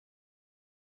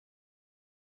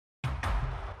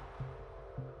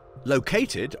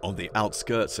Located on the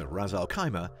outskirts of Ras Al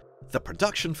Khaimah, the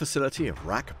production facility of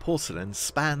RAK Porcelain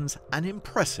spans an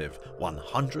impressive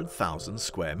 100,000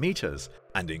 square meters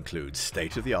and includes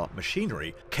state-of-the-art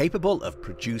machinery capable of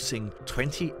producing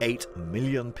 28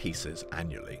 million pieces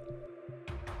annually.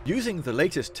 Using the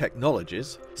latest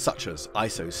technologies, such as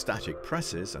isostatic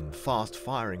presses and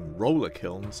fast-firing roller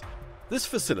kilns, this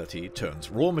facility turns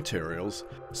raw materials,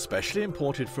 specially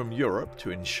imported from Europe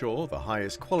to ensure the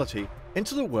highest quality,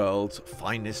 into the world's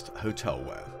finest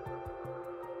hotelware.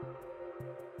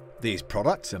 These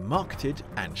products are marketed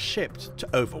and shipped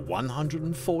to over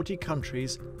 140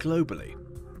 countries globally.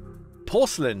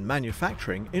 Porcelain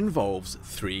manufacturing involves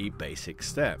 3 basic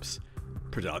steps: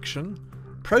 production,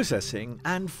 processing,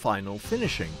 and final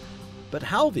finishing. But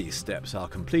how these steps are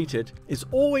completed is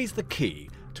always the key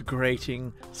to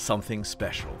creating something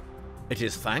special. It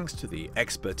is thanks to the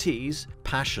expertise,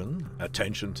 passion,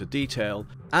 attention to detail,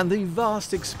 and the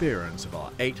vast experience of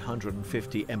our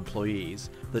 850 employees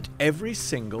that every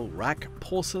single RAK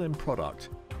Porcelain product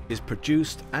is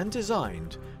produced and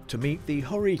designed to meet the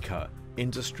HORECA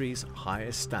industry's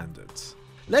highest standards.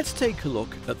 Let's take a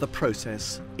look at the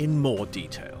process in more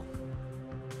detail.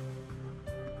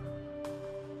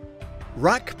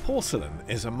 RAK Porcelain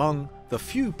is among the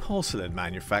few porcelain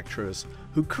manufacturers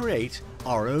who create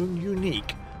our own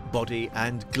unique body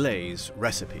and glaze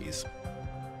recipes.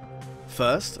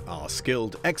 First, our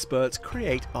skilled experts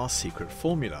create our secret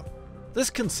formula. This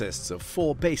consists of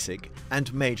 4 basic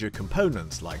and major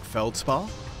components like feldspar,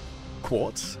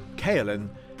 quartz, kaolin,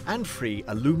 and free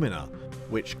alumina,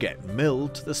 which get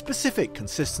milled to the specific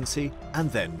consistency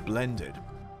and then blended.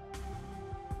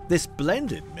 This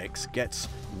blended mix gets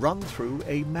run through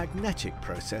a magnetic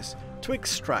process to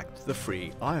extract the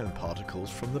free iron particles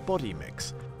from the body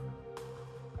mix.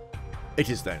 It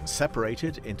is then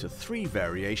separated into 3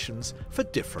 variations for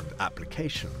different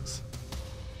applications: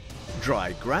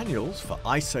 dry granules for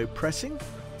isopressing,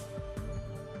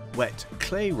 wet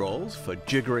clay rolls for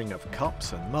jiggering of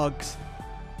cups and mugs,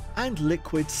 and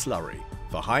liquid slurry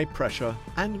for high pressure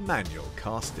and manual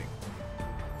casting.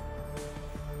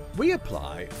 We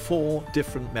apply 4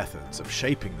 different methods of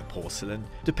shaping the porcelain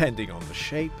depending on the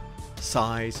shape,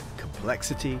 size,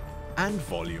 complexity, and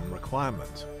volume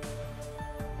requirement.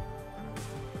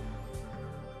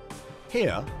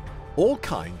 Here, all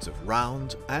kinds of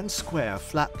round and square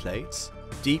flat plates,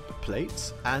 deep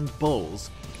plates, and bowls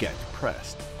get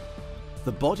pressed.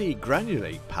 The body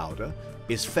granulate powder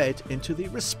is fed into the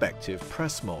respective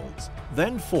press molds,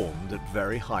 then formed at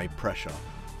very high pressure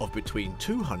of between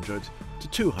 200 to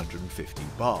 250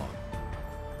 bar.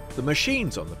 The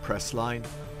machines on the press line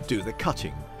do the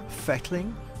cutting,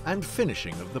 fettling, and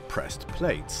finishing of the pressed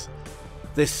plates.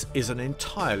 This is an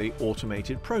entirely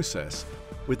automated process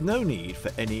with no need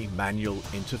for any manual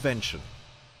intervention.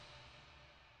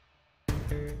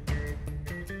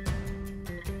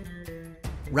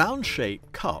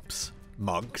 Round-shaped cups,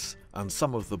 mugs, and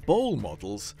some of the bowl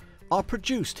models are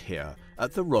produced here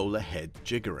at the roller head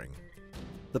jiggering.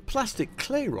 The plastic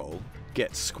clay roll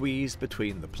gets squeezed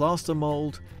between the plaster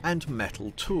mold and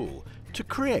metal tool to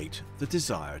create the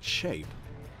desired shape.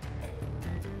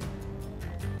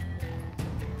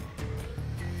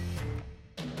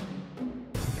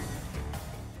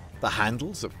 The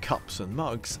handles of cups and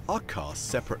mugs are cast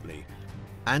separately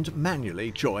and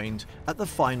manually joined at the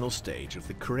final stage of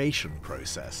the creation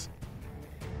process.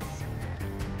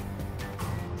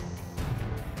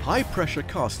 High-pressure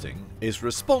casting is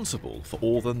responsible for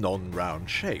all the non-round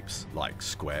shapes like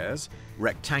squares,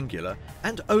 rectangular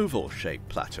and oval-shaped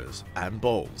platters and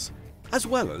bowls, as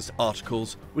well as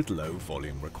articles with low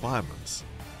volume requirements.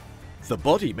 The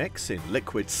body mix in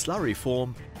liquid slurry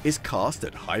form is cast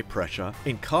at high pressure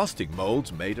in casting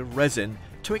molds made of resin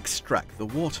to extract the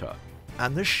water,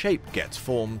 and the shape gets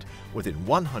formed within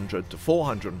 100 to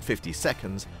 450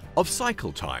 seconds of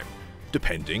cycle time,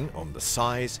 depending on the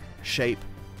size, shape,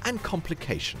 and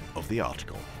complication of the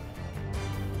article.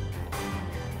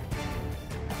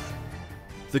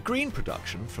 The green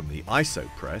production from the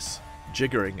isopress,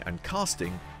 jiggering and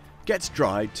casting gets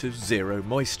dried to 0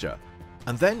 moisture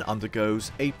and then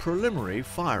undergoes a preliminary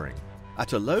firing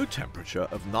at a low temperature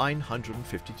of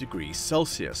 950 degrees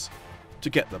Celsius to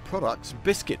get the products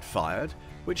biscuit fired,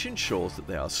 which ensures that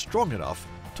they are strong enough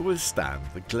to withstand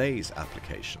the glaze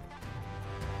application.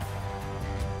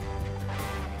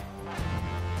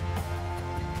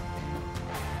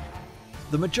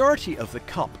 The majority of the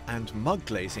cup and mug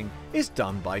glazing is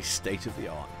done by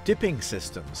state-of-the-art dipping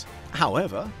systems.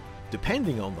 However,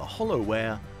 depending on the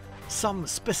hollowware, some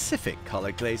specific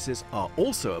colour glazes are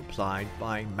also applied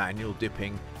by manual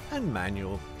dipping and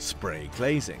manual spray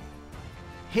glazing.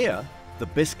 Here, the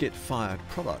biscuit-fired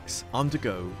products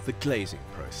undergo the glazing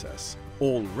process.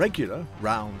 All regular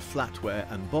round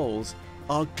flatware and bowls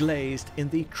are glazed in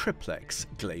the triplex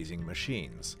glazing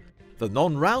machines. The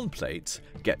non-round plates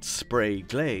get spray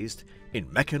glazed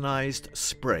in mechanized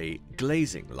spray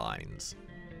glazing lines.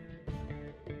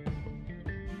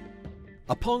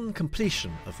 Upon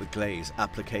completion of the glaze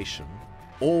application,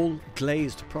 all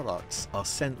glazed products are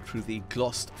sent through the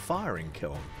glossed firing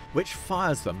kiln, which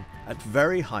fires them at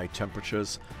very high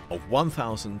temperatures of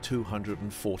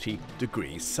 1240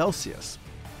 degrees Celsius.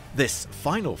 This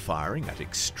final firing at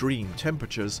extreme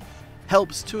temperatures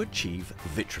helps to achieve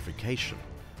vitrification,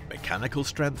 mechanical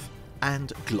strength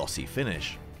and glossy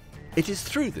finish. It is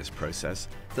through this process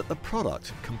that the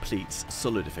product completes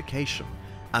solidification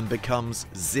and becomes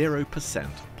 0%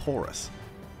 porous.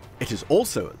 It is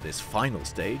also at this final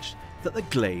stage that the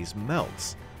glaze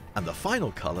melts and the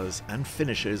final colours and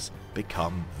finishes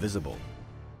become visible.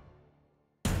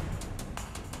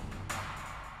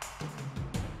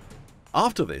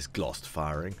 After this glossed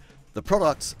firing, the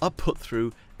products are put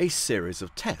through a series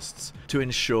of tests to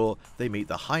ensure they meet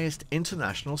the highest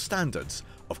international standards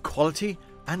of quality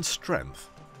and strength.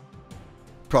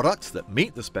 Products that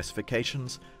meet the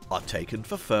specifications are taken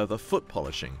for further foot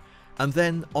polishing and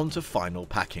then onto final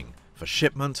packing for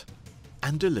shipment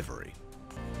and delivery.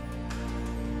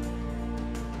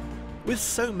 With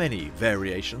so many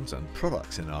variations and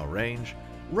products in our range,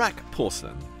 RAK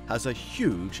Porcelain has a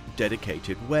huge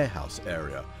dedicated warehouse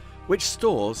area which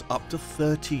stores up to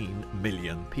 13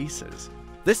 million pieces.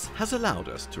 This has allowed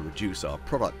us to reduce our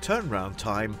product turnaround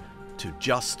time to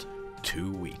just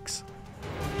 2 weeks.